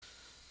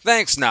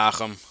Thanks,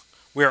 Nachum.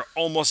 We are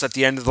almost at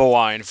the end of the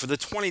line for the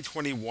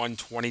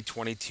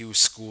 2021-2022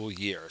 school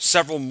year.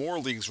 Several more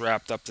leagues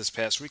wrapped up this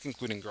past week,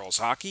 including girls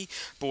hockey,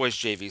 boys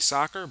JV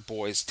soccer,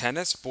 boys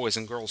tennis, boys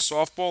and girls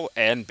softball,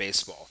 and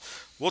baseball.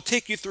 We'll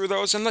take you through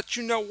those and let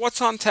you know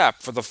what's on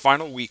tap for the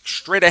final week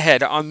straight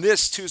ahead on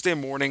this Tuesday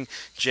morning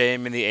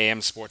JM in the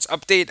AM Sports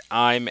Update.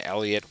 I'm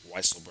Elliot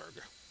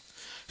Weiselberg.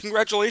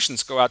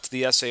 Congratulations go out to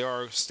the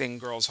SAR Sting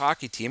girls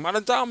hockey team on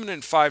a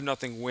dominant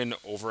 5-0 win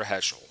over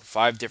Heschel.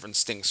 Five different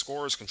Sting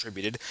scorers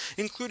contributed,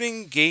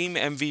 including game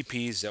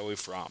MVP Zoe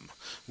Fromm.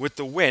 With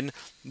the win,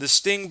 the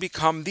Sting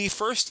become the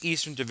first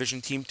Eastern Division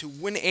team to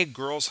win a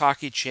girls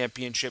hockey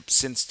championship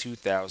since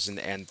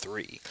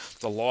 2003.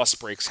 The loss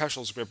breaks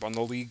Heschel's grip on the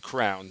league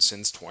crown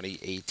since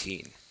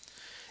 2018.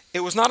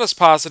 It was not as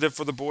positive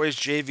for the boys'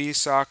 JV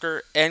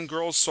soccer and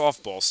girls'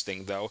 softball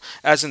Sting, though,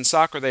 as in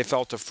soccer they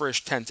fell to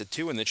Frisch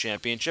 10-2 in the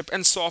championship,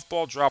 and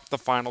softball dropped the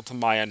final to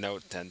Maya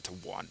Note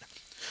 10-1.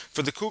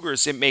 For the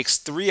Cougars, it makes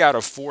 3 out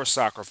of 4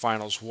 soccer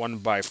finals won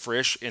by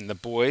Frisch in the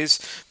boys'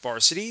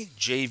 varsity,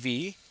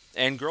 JV,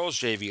 and girls'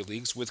 JV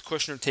leagues, with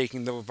Kushner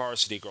taking the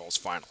varsity girls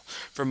final.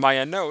 For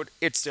Maya Note,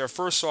 it's their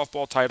first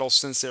softball title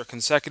since their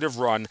consecutive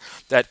run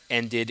that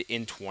ended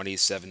in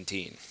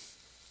 2017.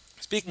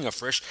 Speaking of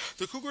Frisch,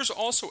 the Cougars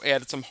also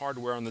added some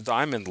hardware on the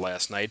diamond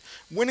last night,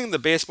 winning the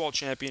baseball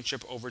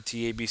championship over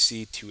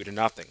TABC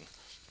 2-0.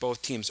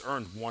 Both teams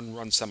earned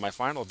one-run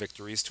semifinal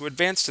victories to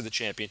advance to the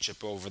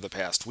championship over the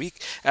past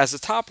week, as the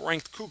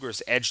top-ranked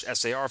Cougars edged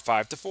SAR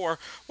 5-4,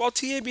 while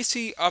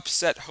TABC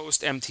upset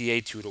host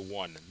MTA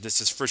 2-1. This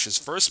is Frisch's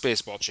first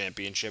baseball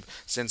championship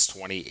since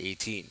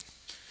 2018.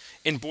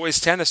 In boys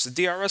tennis, the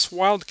DRS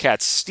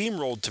Wildcats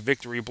steamrolled to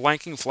victory,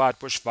 blanking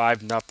Flatbush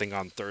 5-0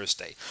 on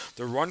Thursday.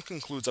 The run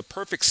concludes a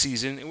perfect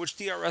season in which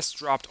DRS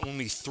dropped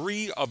only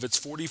 3 of its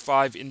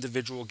 45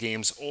 individual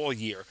games all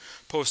year,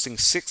 posting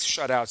 6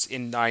 shutouts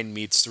in 9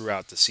 meets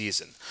throughout the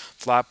season.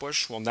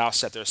 Flatbush will now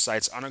set their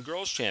sights on a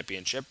girls'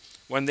 championship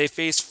when they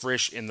face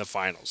Frisch in the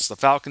finals. The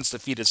Falcons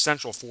defeated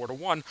Central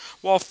 4-1,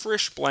 while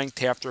Frisch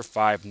blanked after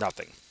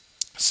 5-0.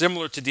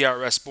 Similar to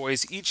DRS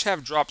boys, each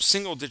have dropped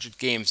single digit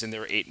games in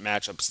their 8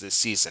 matchups this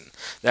season.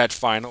 That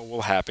final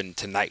will happen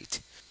tonight.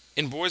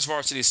 In boys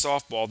varsity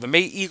softball, the May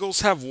Eagles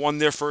have won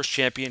their first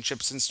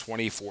championship since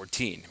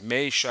 2014.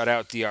 May shut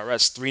out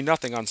DRS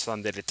 3-0 on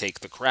Sunday to take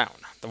the crown.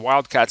 The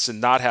Wildcats did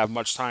not have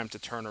much time to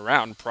turn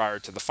around prior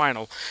to the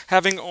final,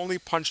 having only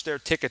punched their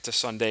ticket to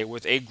Sunday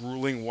with a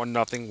grueling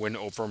 1-0 win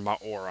over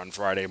Maor on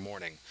Friday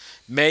morning.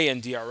 May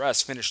and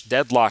DRS finished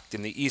deadlocked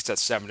in the East at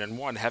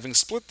 7-1, having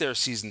split their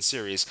season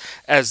series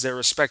as their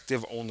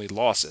respective only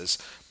losses,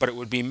 but it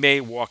would be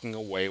May walking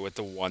away with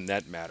the one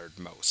that mattered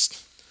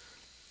most.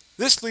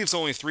 This leaves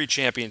only 3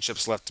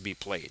 championships left to be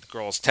played.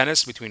 Girls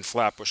tennis between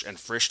Flatbush and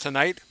Frisch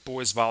tonight,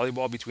 boys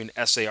volleyball between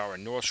SAR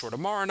and North Shore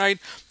tomorrow night,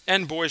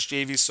 and boys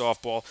JV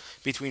softball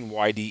between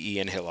YDE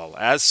and Hillel.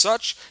 As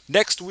such,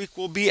 next week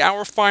will be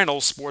our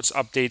final sports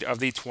update of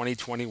the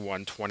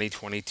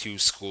 2021-2022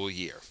 school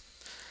year.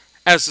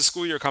 As the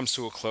school year comes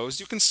to a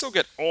close, you can still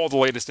get all the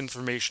latest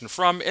information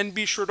from and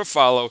be sure to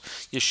follow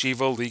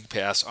Yeshiva League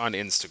Pass on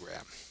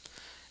Instagram.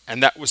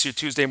 And that was your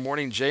Tuesday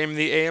morning JM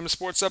the AM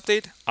Sports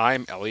Update.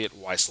 I'm Elliot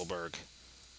Weiselberg.